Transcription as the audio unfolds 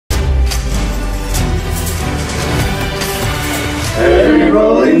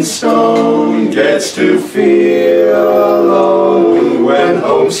rolling stone gets to feel alone when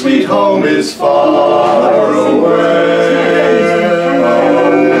home sweet home is far away.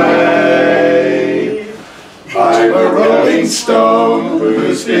 I'm a rolling stone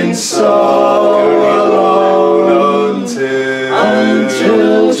who's been so alone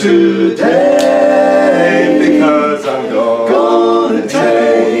until today, because I'm gonna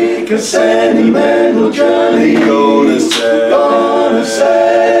take a sentimental journey, gonna set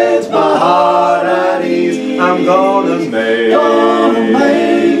my heart at ease. I'm gonna make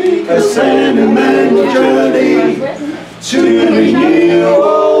a sentimental journey to renew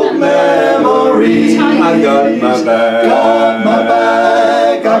old memories. I got my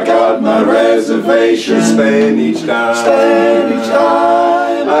bag, I got my reservation. Spend each time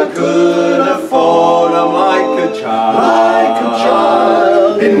I could afford. I'm like a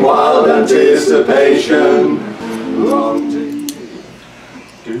child in wild anticipation.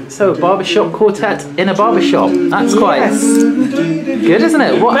 So, barbershop quartet in a barbershop. That's quite good, isn't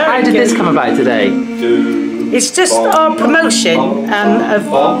it? How did this come about today? It's just our promotion of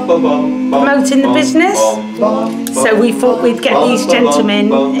promoting the business. So we thought we'd get these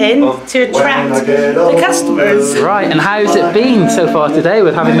gentlemen in to attract the customers. Right, and how's it been so far today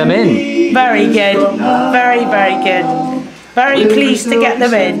with having them in? Very good, very, very good. Very pleased to get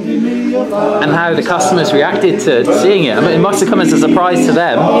them in. And how the customers reacted to seeing it. I mean, it must have come as a surprise to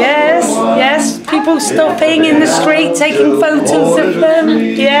them. Yes, yes. People stopping in the street, taking photos of them.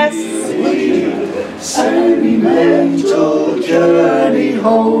 Yes. Sentimental journey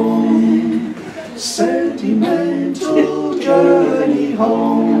home. Sentimental journey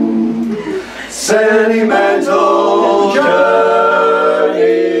home. Sentimental journey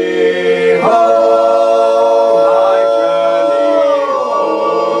home.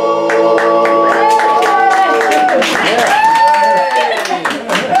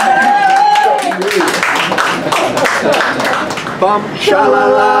 Bum sha la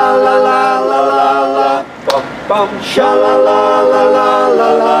la la la la la la, bum bum sha la la la la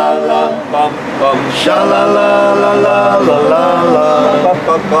la la la, bum bum sha la la la la la la la,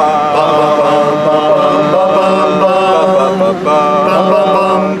 bum bum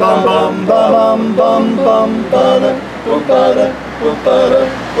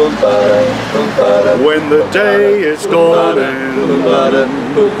when the day is dawning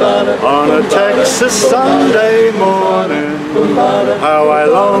on a Texas Sunday morning, how I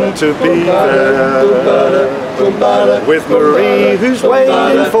long to be there with Marie who's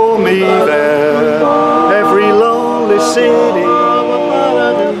waiting for me there. Every lonely city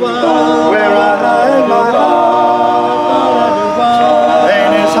where I hide my heart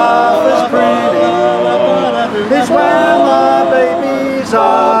ain't as half as pretty. It's where my babies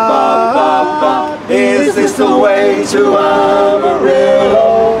are. Is this the way to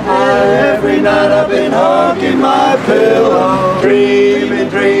Amarillo? Every night I've been hugging my pillow, dreaming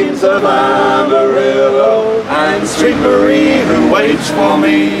dreams of Amarillo and sweet Marie who waits for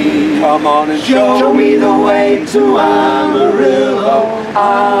me. Come on and show me the way to Amarillo.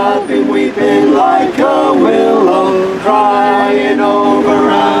 I've been weeping like a willow, crying over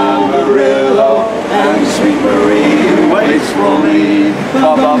Amarillo and sweet Marie who waits for me.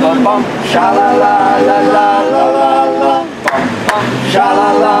 Bum bum bum bum, sha la la la la la la la, bum bum, sha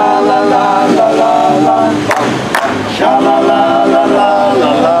la la la la la la la, bum bum, sha la la la la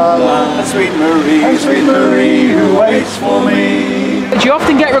la la la. Sweet Marie who waits for me. Do you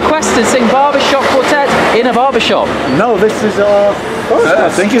often get requests to sing barbershop quartet in a barbershop? No, this is our first, I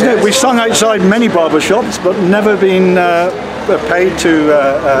think, isn't it? We've sung outside many barbershops, but never been paid to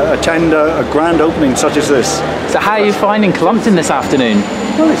attend a grand opening such as this. So how are you finding Cullompton this afternoon?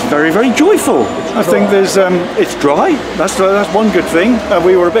 Well, it's very, very joyful. I think there's, it's dry. That's one good thing.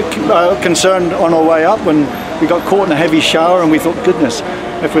 We were a bit concerned on our way up when we got caught in a heavy shower, and we thought, goodness,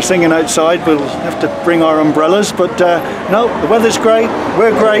 if we're singing outside, we'll have to bring our umbrellas. But no, the weather's great.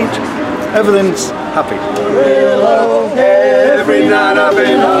 We're great. Everything's happy. Every night I've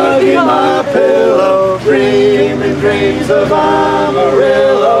been hugging my pillow, dreaming dreams of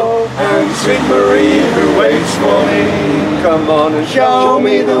Amarillo and sweet Marie who waits for me. Come on and show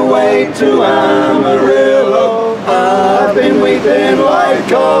me the way to Amarillo. I've been weeping like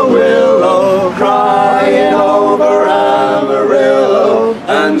a willow, crying over Amarillo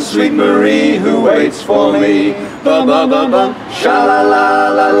and sweet Marie who waits for me. Bum bum bum bum, sha la la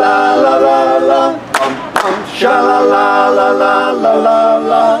la la la la la, bum bum, sha la la la la la la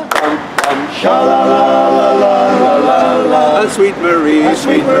la, bum bum, sha la la la la la la la. Sweet Marie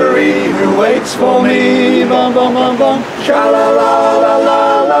who waits for me. Bum bum bum bum, sha la la la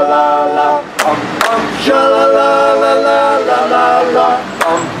la la la la, bum bum, sha la la la la la la la,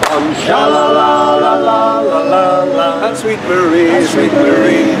 bum and Sweet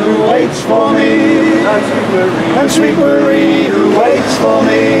Marie who waits for me, and Sweet Marie who waits for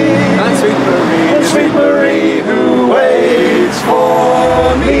me, and